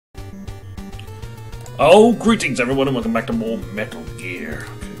Oh, greetings everyone and welcome back to more Metal Gear.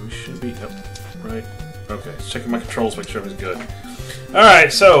 Okay, we should be up, right? Okay, checking my controls, make sure everything's good.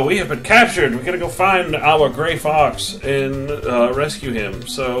 Alright, so we have been captured. We gotta go find our Gray Fox and rescue him.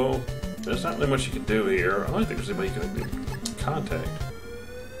 So, there's not really much you can do here. I don't think there's anybody you can contact.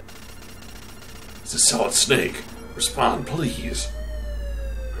 It's a Solid Snake. Respond, please.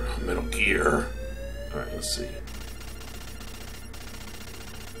 Metal Gear. Alright, let's see.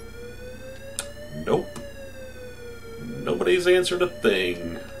 Nope. Nobody's answered a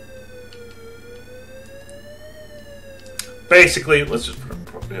thing. Basically, let's just,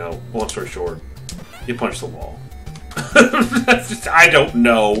 you know, long story short, you punch the wall. I don't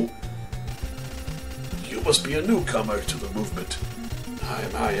know. You must be a newcomer to the movement.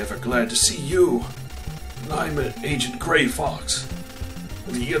 Am I ever glad to see you? I'm Agent Gray Fox.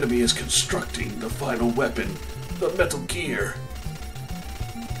 The enemy is constructing the final weapon, the Metal Gear.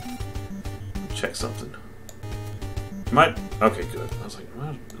 Check something. Might. Okay, good. I was like,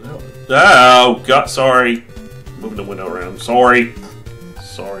 what? Oh, God, sorry. Moving the window around. Sorry.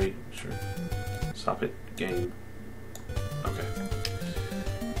 Sorry. Sure. Stop it. Game. Okay.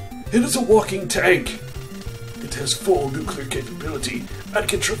 It is a walking tank. It has full nuclear capability and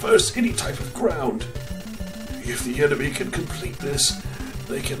can traverse any type of ground. If the enemy can complete this,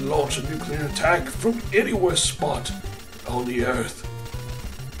 they can launch a nuclear attack from anywhere spot on the Earth.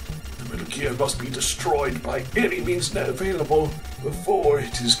 The Metal Gear must be destroyed by any means not available before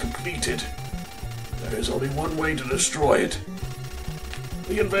it is completed. There is only one way to destroy it.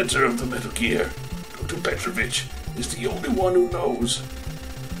 The inventor of the Metal Gear, Dr. Petrovich, is the only one who knows.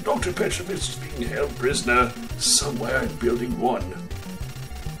 Dr. Petrovich is being held prisoner somewhere in Building 1.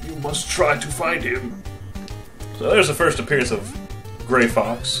 You must try to find him. So there's the first appearance of Gray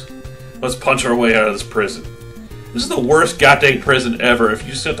Fox. Let's punch our way out of this prison. This is the worst goddamn prison ever if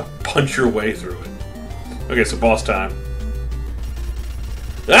you just have to punch your way through it. Okay, so boss time.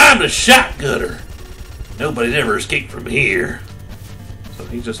 I'm the shotgunner. Nobody's ever escaped from here. So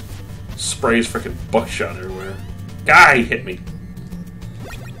he just sprays freaking buckshot everywhere. Guy hit me.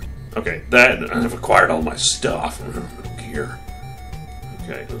 Okay, that I've acquired all my stuff. Metal Gear.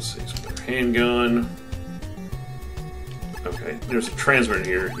 Okay, let's see. So handgun. Okay, there's a transmitter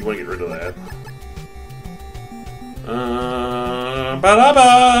here. You want to get rid of that.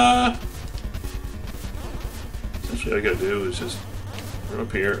 Ba-da-ba! Essentially, all I gotta do is just run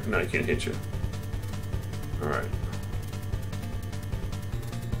up here. No, I can't hit you. Alright.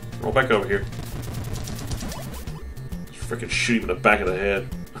 Roll back over here. Just freaking shoot him in the back of the head.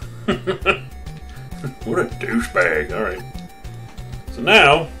 What a douchebag. Alright. So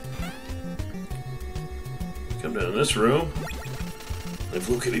now, come down in this room. I've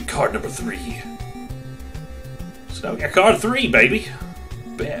located card number 3. So now we got card 3, baby.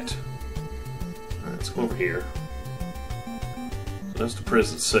 Bet. Alright, let's go over here. So that's the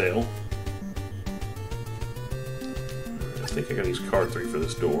prison cell. I think I gotta use card 3 for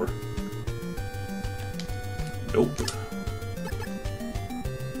this door. Nope.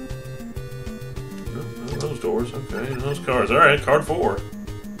 No, none of those doors. Okay, none of those cards. Alright, card 4.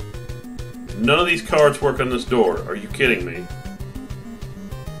 None of these cards work on this door. Are you kidding me?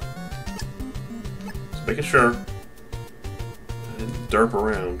 Just making sure. I didn't derp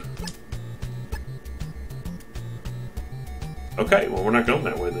around. Okay, well we're not going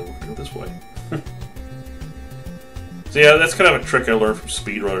that way then. We'll go this way. So yeah, that's kind of a trick I learned from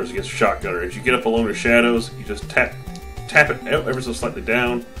speedrunners against shotgunners. You get up along the shadows, you just tap it ever so slightly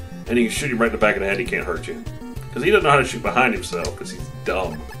down, and you can shoot him right in the back of the head. He can't hurt you because he doesn't know how to shoot behind himself because he's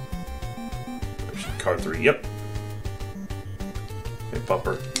dumb. Card 3, yep. Hey,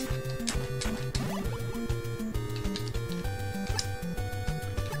 bumper.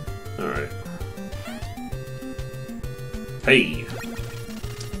 Alright. Hey!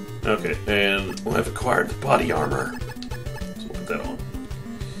 Okay, and we'll have acquired the body armor. So we'll put that on.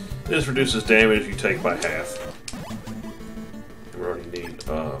 This reduces damage you take by half. We already need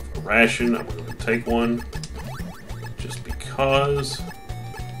a ration. I'm going to take one. Just because.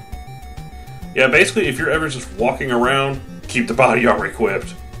 Yeah, basically, if you're ever just walking around, keep the body armor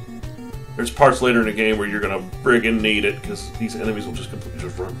equipped. There's parts later in the game where you're gonna friggin' need it, because these enemies will just completely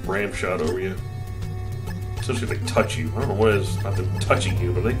just run ramshot over you. Especially if they touch you. I don't know what it is about them touching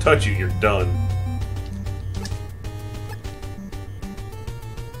you, but if they touch you, you're done.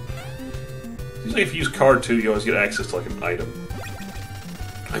 Usually if you use card 2, you always get access to like an item.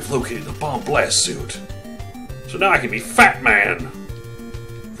 I've located the bomb blast suit. So now I can be Fat Man!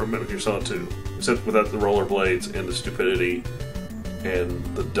 From Metal Gear Solid 2. Except without the rollerblades and the stupidity and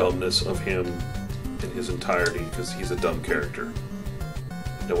the dumbness of him in his entirety, because he's a dumb character.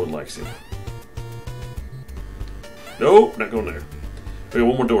 No one likes him. Nope, not going there. We got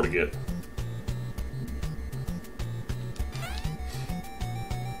one more door to get.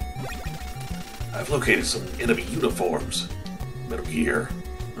 I've located some enemy uniforms. Metal Gear.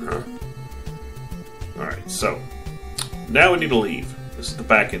 Alright, so. Now we need to leave. This is the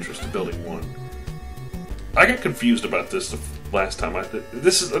back entrance to Building 1. I got confused about this the last time.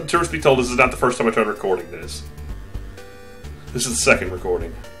 This is, truth be told, this is not the first time I tried recording this. This is the second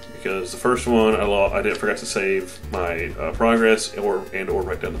recording. Because the first one, I forgot to save my progress or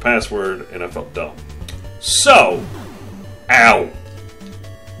write down the password, and I felt dumb. So, ow!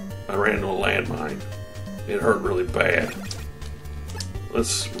 I ran into a landmine. It hurt really bad.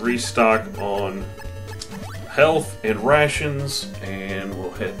 Let's restock on health and rations, and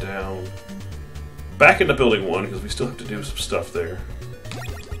we'll head down back into Building 1, because we still have to do some stuff there.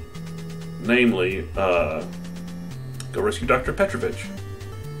 Namely, go rescue Dr. Petrovich.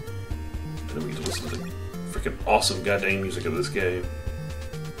 And then we get to listen to the freaking awesome goddamn music of this game.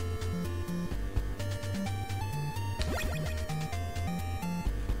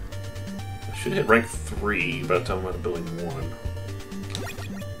 I should hit rank 3 by the time I'm out of Building 1.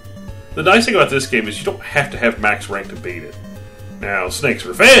 The nice thing about this game is you don't have to have max rank to beat it. Now, Snake's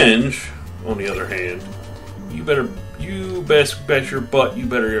Revenge, on the other hand, you best bet your butt you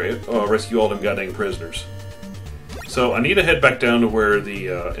better rescue all them goddamn prisoners. So I need to head back down to where the,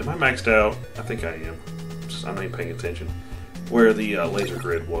 am I maxed out? I think I am. I'm not even paying attention. Where the laser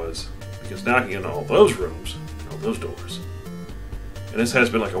grid was. Because now I can get into all those rooms, all those doors. And this has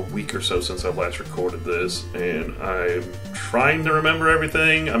been like a week or so since I've last recorded this, and I'm trying to remember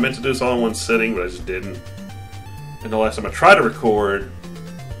everything. I meant to do this all in one sitting, but I just didn't. And the last time I tried to record,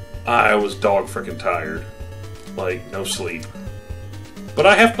 I was dog freaking tired. Like, no sleep. But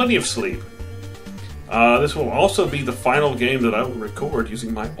I have plenty of sleep. This will also be the final game that I will record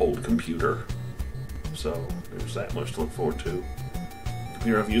using my old computer. So, there's that much to look forward to. The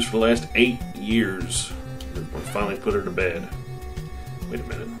computer I've used for the last 8 years. I finally put her to bed. Wait a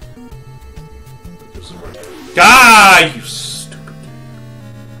minute. This is right. Ah, you stupid.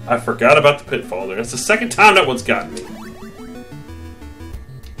 I forgot about the pitfall there. That's the second time that one's gotten me.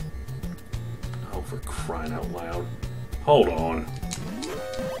 Oh, for crying out loud. Hold on.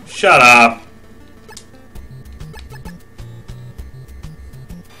 Shut up.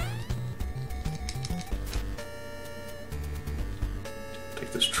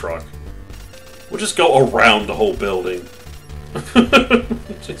 Take this truck. We'll just go around the whole building.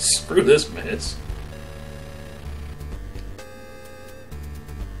 Just screw this mess.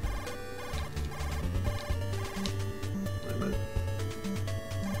 Wait a minute.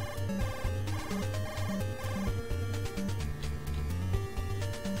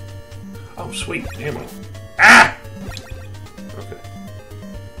 Oh, sweet. Ammo. Ah! Okay.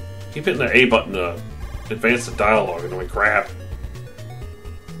 Keep hitting the A button to advance the dialogue, and I'm like, crap.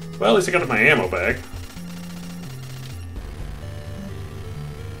 Well, at least I got my ammo back.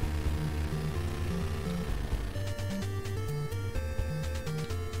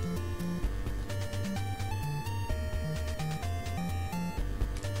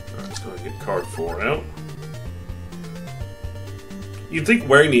 Card 4 out. You'd think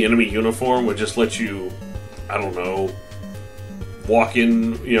wearing the enemy uniform would just let you, I don't know, walk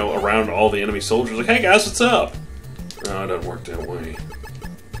in, you know, around all the enemy soldiers like, hey guys, what's up? No, it doesn't work that way.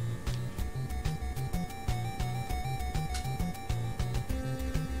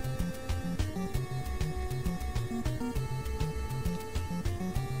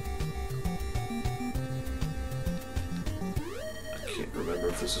 Remember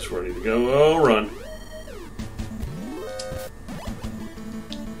if this is ready to go. Oh, run.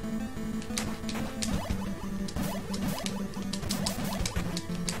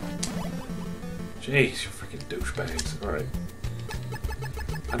 Jeez, you freaking douchebags. Alright.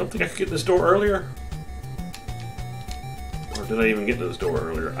 I don't think I could get this door earlier. Or did I even get to this door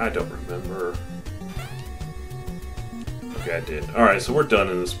earlier? I don't remember. Okay, I did. Alright, so we're done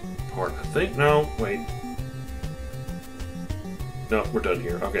in this part, I think. No, wait. No, we're done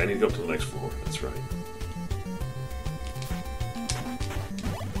here. Okay, I need to go up to the next floor. That's right.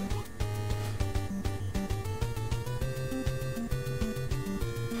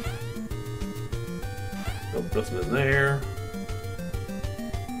 Nope, nothing in there.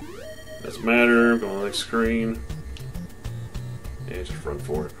 Doesn't matter. Go on the next screen. Yeah, just run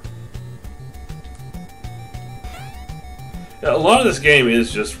for it. Yeah, a lot of this game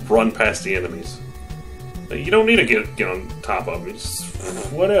is just run past the enemies. You don't need to get on top of it. It's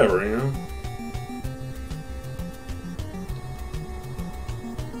whatever, you know.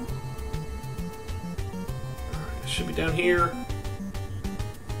 Alright, it should be down here.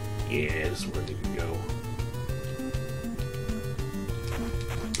 Yeah, this is where I need to go.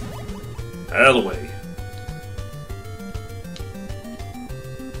 Out of the way.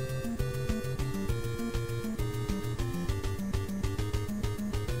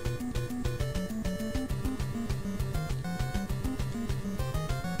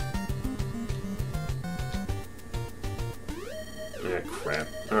 Yeah, crap.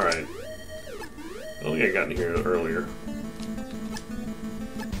 Alright. I don't think I got in here earlier.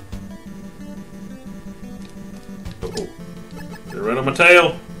 Oh. You're right on my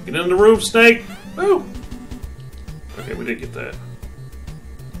tail. Get in the roof, snake. Woo! Okay, we did get that.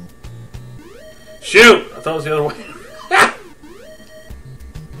 Shoot! I thought it was the other way.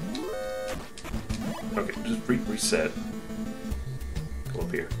 Okay, just reset. Go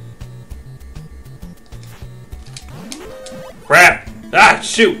up here. Crap! Ah,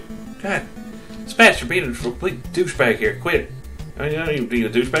 shoot! God. Spatz, you're being a complete douchebag here. Quit. I mean, you're not even being a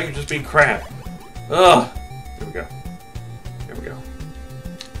douchebag, you're just being crap. Ugh! Here we go. Here we go.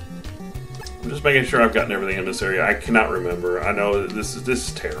 I'm just making sure I've gotten everything in this area. I cannot remember. I know that this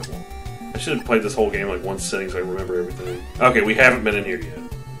is terrible. I should have played this whole game like one sitting so I remember everything. Okay, we haven't been in here yet.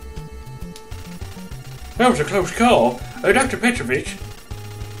 That was a close call. Dr. Petrovich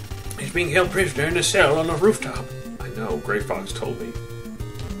is being held prisoner in a cell on the rooftop. I know, Grey Fox told me.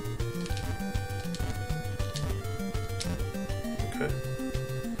 Okay.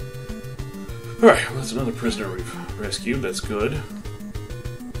 Alright, well, that's another prisoner we've rescued. That's good.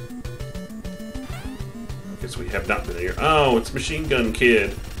 I guess we have not been here. Oh, it's Machine Gun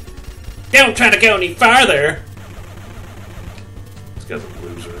Kid. Don't try to go any farther! This guy's a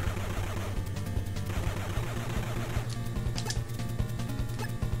loser.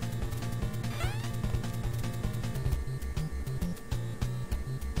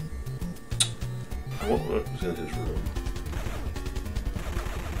 What was in his room?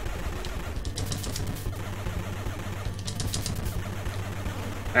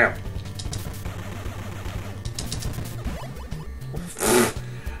 Ow.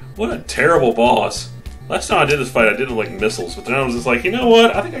 What a terrible boss. Last time I did this fight, I did it like missiles, but then I was just like, you know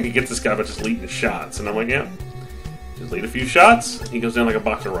what? I think I could get this guy by just leading shots. And I'm like, yeah. Just lead a few shots, he goes down like a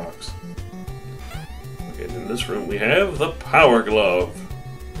box of rocks. Okay, and in this room we have the Power Glove.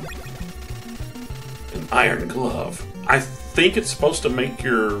 An iron glove. I think it's supposed to make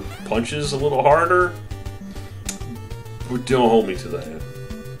your punches a little harder. But don't hold me to that.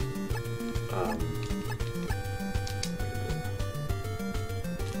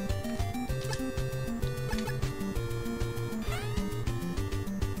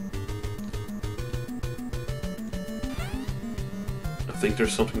 I think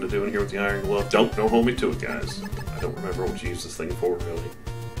there's something to do in here with the iron glove. Don't hold me to it, guys. I don't remember what you use this thing for, really.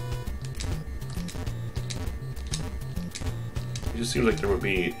 It just seems like there would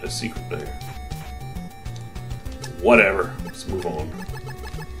be a secret there. Whatever. Let's move on.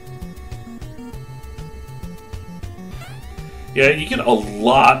 Yeah, you get a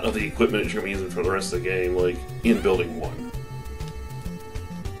lot of the equipment that you're going to be using for the rest of the game, like, in Building 1.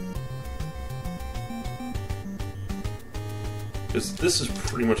 Because this is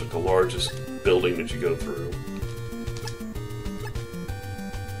pretty much like the largest building that you go through.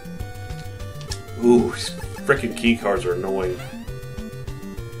 Ooh, these frickin' key cards are annoying.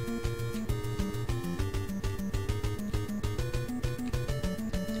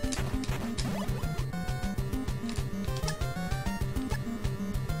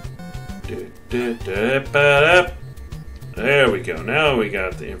 There we go. Now we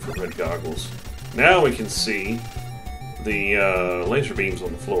got the infrared goggles. Now we can see the laser beams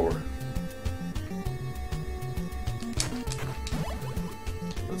on the floor.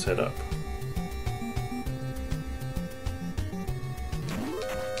 Let's head up.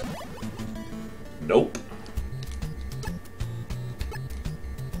 Nope.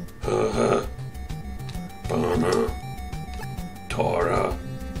 Tora.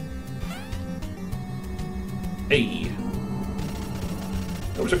 Hey.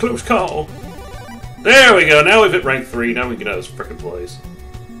 That was a close call. There we go, now we've hit rank 3, now we can get out of this frickin' place.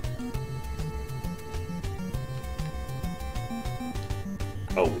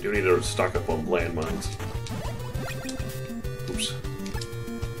 Oh, we do need to stock up on landmines. Oops.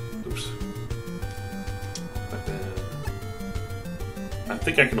 Oops. I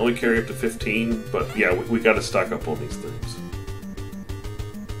think I can only carry up to 15, but yeah, we gotta stock up on these things.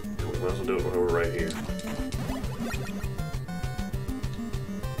 And we might as well do it while we're right here.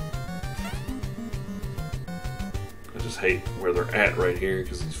 Hate where they're at right here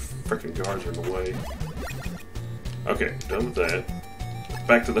because these freaking guards are in the way. Okay, done with that.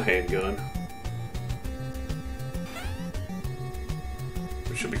 Back to the handgun.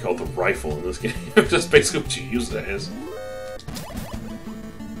 It should be called the rifle in this game. That's basically what you use it as.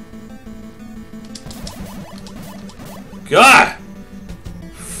 God!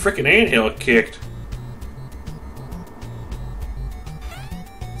 Frickin' anthill kicked.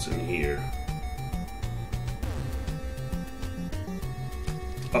 What's in here?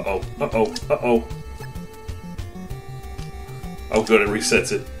 Uh-oh, uh-oh, uh-oh. Oh good, it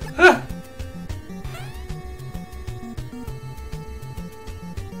resets it. Ah!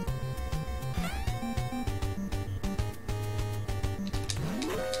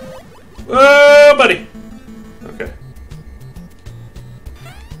 Oh, buddy! Okay.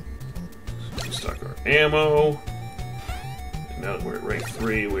 Stock our ammo. And now that we're at rank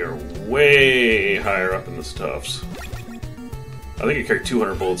 3, we are way higher up in the stuffs. I think I carry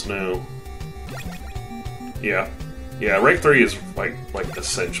 200 bullets now. Yeah. Yeah, rank 3 is like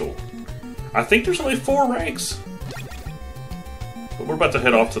essential. I think there's only 4 ranks. But we're about to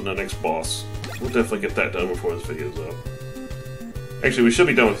head off to the next boss. We'll definitely get that done before this video's up. Actually, we should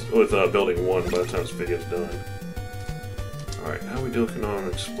be done with building 1 by the time this video's done. Alright, how are we looking on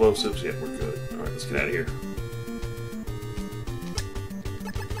explosives? Yeah, we're good. Alright, let's get out of here.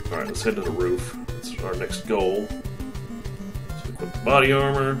 Alright, let's head to the roof. That's our next goal. Let's equip the body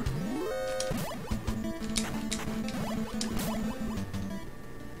armor.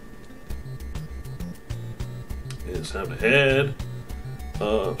 It's time to head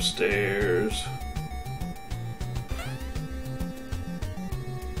upstairs.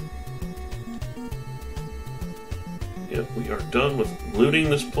 Yep, we are done with looting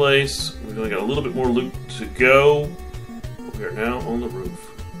this place. We've only got a little bit more loot to go. We are now on the roof.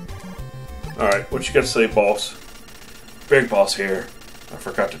 Alright, what you got to say, boss? Big boss here. I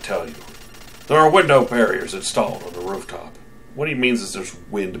forgot to tell you. There are window barriers installed on the rooftop. What he means is there's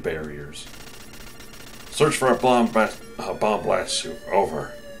wind barriers. Search for a bomb blast suit.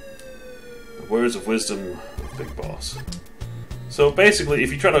 Over. The words of wisdom of Big Boss. So basically,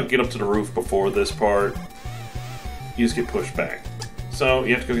 if you try to get up to the roof before this part, you just get pushed back. So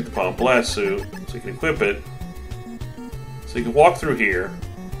you have to go get the bomb blast suit so you can equip it. So you can walk through here,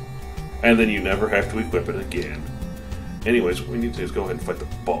 and then you never have to equip it again. Anyways, what we need to do is go ahead and fight the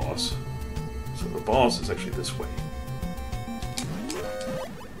boss. So the boss is actually this way.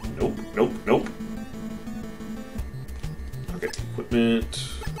 Nope, nope, nope. Okay, equipment.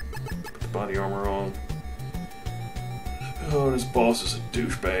 Put the body armor on. Oh, this boss is a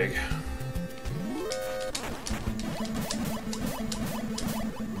douchebag.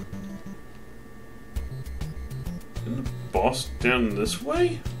 Isn't the boss down this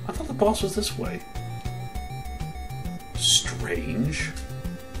way? I thought the boss was this way. Strange.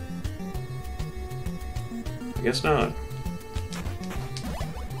 I guess not.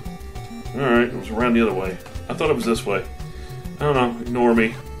 Alright, it was around the other way. I thought it was this way. I don't know, ignore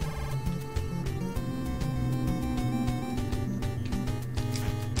me.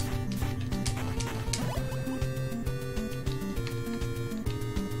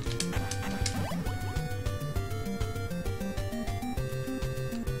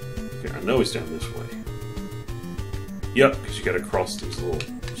 Okay, I know he's down this way. Yep, because you gotta cross these little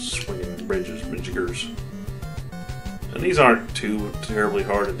swinging bridges, midgers. And these aren't too terribly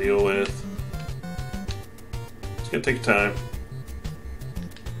hard to deal with. It's gonna take time.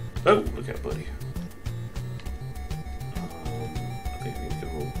 Oh, look out, buddy. I think I need to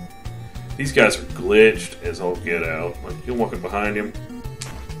go. These guys are glitched as all get out. Like, you'll walk up behind him,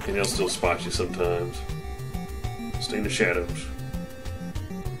 and he'll still spot you sometimes. Stay in the shadows.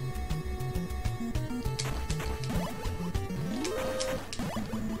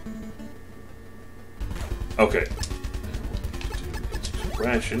 Okay.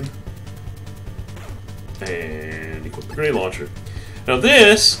 Ration. And equip the grenade launcher. Now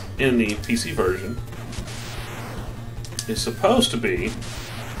this, in the PC version, is supposed to be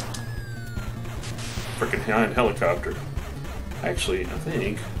freaking high-end helicopter. Actually, I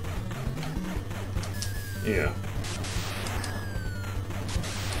think, yeah.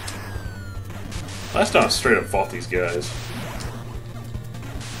 Last time I straight up fought these guys.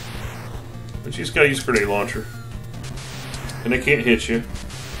 But you just gotta use a grenade launcher. And they can't hit you.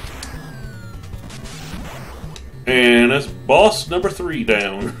 And that's boss number 3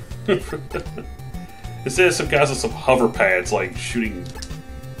 down. It says some guys with some hover pads, like shooting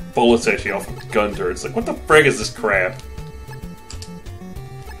bullets at you off of gun turrets. Like, what the frig is this crap?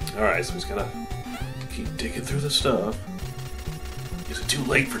 Alright, so he's gotta keep digging through the stuff. Is it too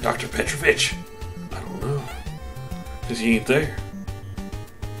late for Dr. Petrovich? I don't know. Because he ain't there.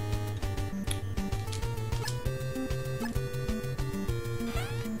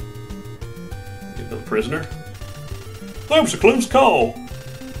 Get another prisoner. That was a close call.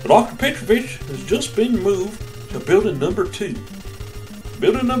 Dr. Petrovich has just been moved to building number 2.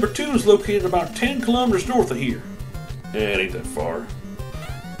 Building number 2 is located about 10 kilometers north of here. Yeah, it ain't that far.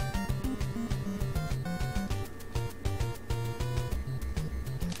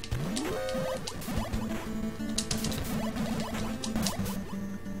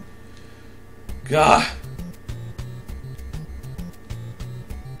 God.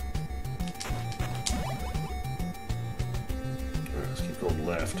 Alright, let's keep going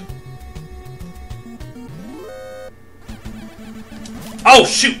left. Oh,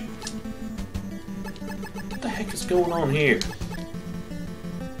 shoot! What the heck is going on here?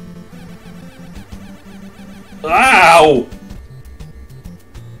 Ow!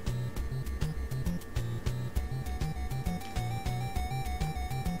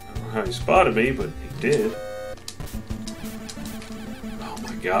 I don't know how he spotted me, but he did. Oh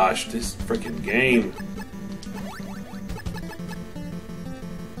my gosh, this freaking game.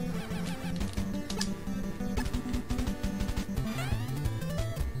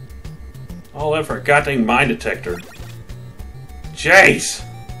 All that for a goddamn mine detector. Jeez!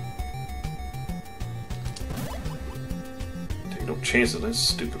 Take no chances on that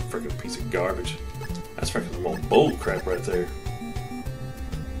stupid freaking piece of garbage. That's freaking some old bull crap right there.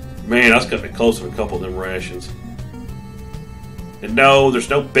 Man, I was cutting it close to a couple of them rations. And no,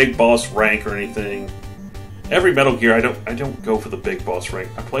 there's no big boss rank or anything. Every Metal Gear, I don't go for the big boss rank.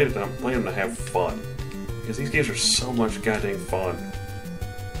 I'm playing them to have fun. Because these games are so much goddamn fun.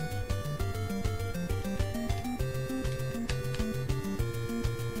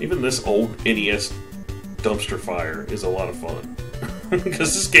 Even this old NES dumpster fire is a lot of fun.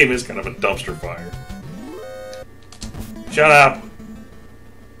 Because this game is kind of a dumpster fire. Shut up!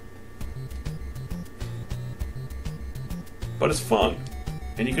 But it's fun.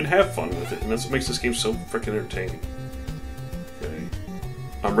 And you can have fun with it, and that's what makes this game so freaking entertaining. Okay.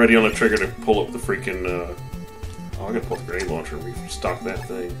 I'm ready on the trigger to pull up the freaking, oh, I gotta pull the grenade launcher and restock that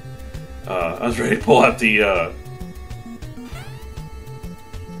thing. I was ready to pull out the,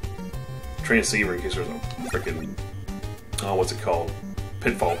 transceiver in case there's a freaking, oh, what's it called?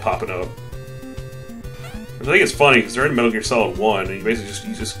 Pitfall popping up. I think it's funny because they're in Metal Gear Solid 1 and you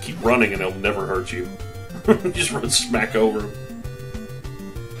basically just keep running and they'll never hurt you. You just run smack over them.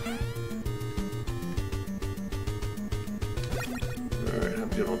 Alright, I'm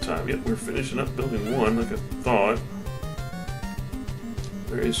good on time. Yep, we're finishing up building 1 like I thought.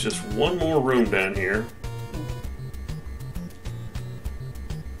 There is just one more room down here.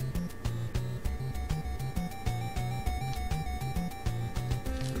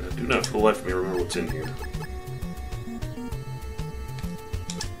 Do not to the left of me remember what's in here.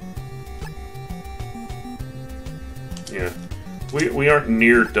 Yeah. We aren't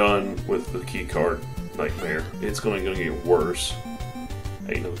near done with the key card nightmare. It's going to get worse.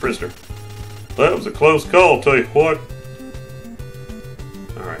 Hey, another prisoner. That was a close call, I'll tell you what.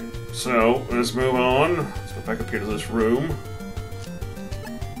 Alright, so let's move on. Let's go back up here to this room.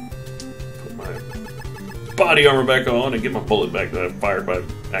 Put my body armor back on and get my bullet back that I fired by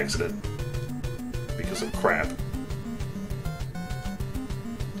accident. Because of crap.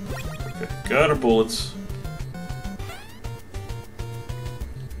 Okay, got our bullets.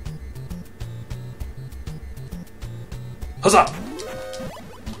 Huzzah!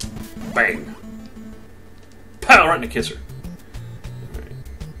 Bang! Pow! Right in the kisser.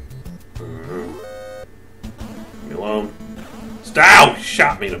 Leave me alone. Ow!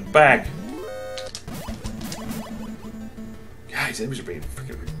 Shot me in the back. Guys, enemies are being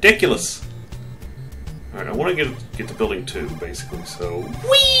freaking ridiculous. Alright, I want to get to building 2, basically, so...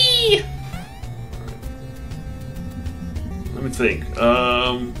 Whee! Right. Let me think.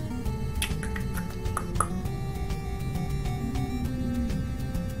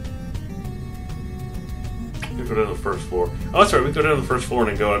 Go down to the first floor. Oh, that's right. We can go down to the first floor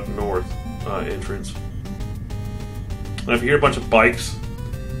and then go out the north entrance. Now, if you hear a bunch of bikes,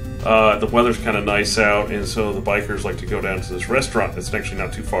 the weather's kind of nice out, and so the bikers like to go down to this restaurant that's actually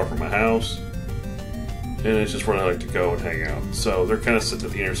not too far from my house. And it's just where I like to go and hang out. So they're kind of sitting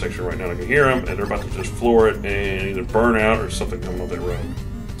at the intersection right now. I can hear them, and they're about to just floor it and either burn out or something coming up that road.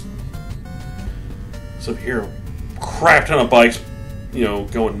 So if you hear a crap ton of bikes, you know,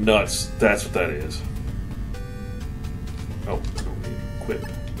 going nuts, that's what that is. Oh, I don't need to equip.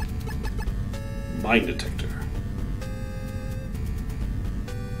 Mine detector.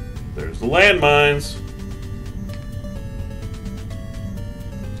 There's the landmines.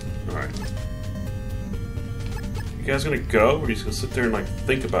 Alright. You guys gonna go, or are you just gonna sit there and like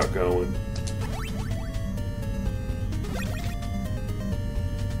think about going?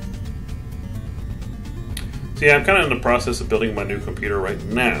 So yeah, I'm kind of in the process of building my new computer right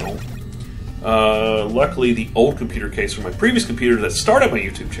now. Luckily, the old computer case from my previous computer that started my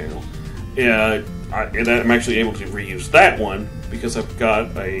YouTube channel Yeah, and I'm actually able to reuse that one because I've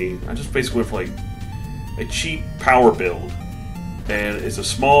got I just basically went for like a cheap power build, and it's a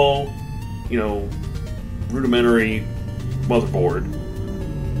small, you know, rudimentary motherboard.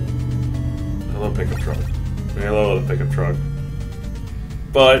 I love pickup truck. I love the pickup truck,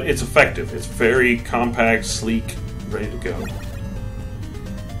 but it's effective. It's very compact, sleek, ready to go,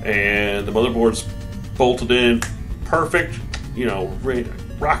 and the motherboard's bolted in, perfect. You know, ready to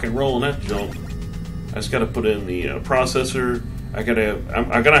rock and roll in that junk. I just got to put in the processor. I'm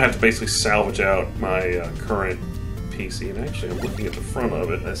gonna have to basically salvage out my current PC. And actually, I'm looking at the front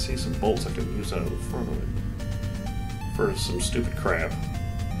of it, and I see some bolts I can use out of the front of it for some stupid crap.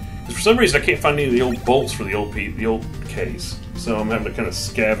 Because for some reason, I can't find any of the old bolts for the old case, so I'm having to kind of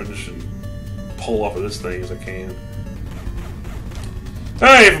scavenge and pull off of this thing as I can. All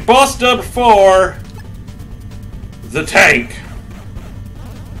right, for boss number 4, the tank.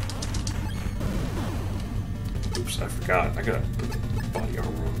 Oops, I forgot. I gotta put the body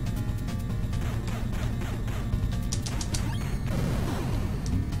armor on.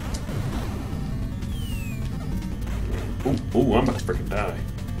 Ooh, I'm about to freaking die.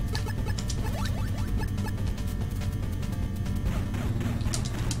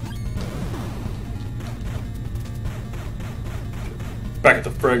 Back at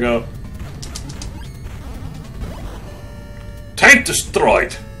the frig up. Tank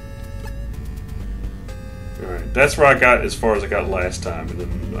destroyed! Alright, that's where I got as far as I got last time, and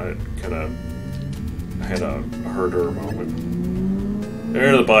then I kind of had a herder moment.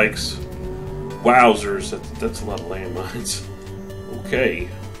 There are the bikes. Wowzers, that's a lot of landmines. Okay.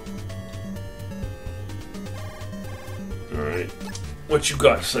 Alright. What you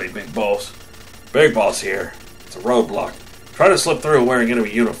got to say, Big Boss? Big Boss here. It's a roadblock. Try to slip through wearing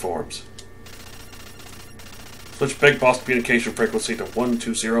enemy uniforms. Switch Big Boss communication frequency to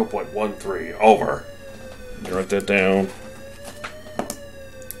 120.13. Over. You write that down.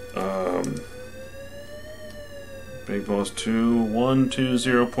 Big Boss 2,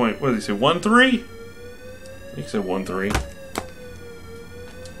 120. What did he say? 13? I think he said 13.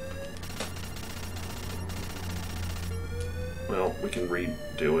 Well, we can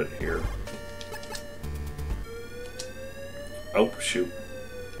redo it here. Oh, shoot.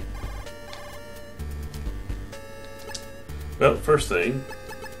 Well, first thing,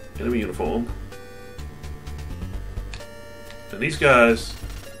 enemy uniform. And these guys...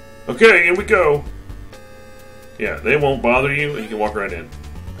 Okay, here we go. Yeah, they won't bother you, and you can walk right in.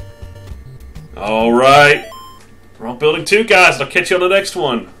 Alright. We're on building 2, guys. I'll catch you on the next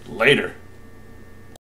one. Later.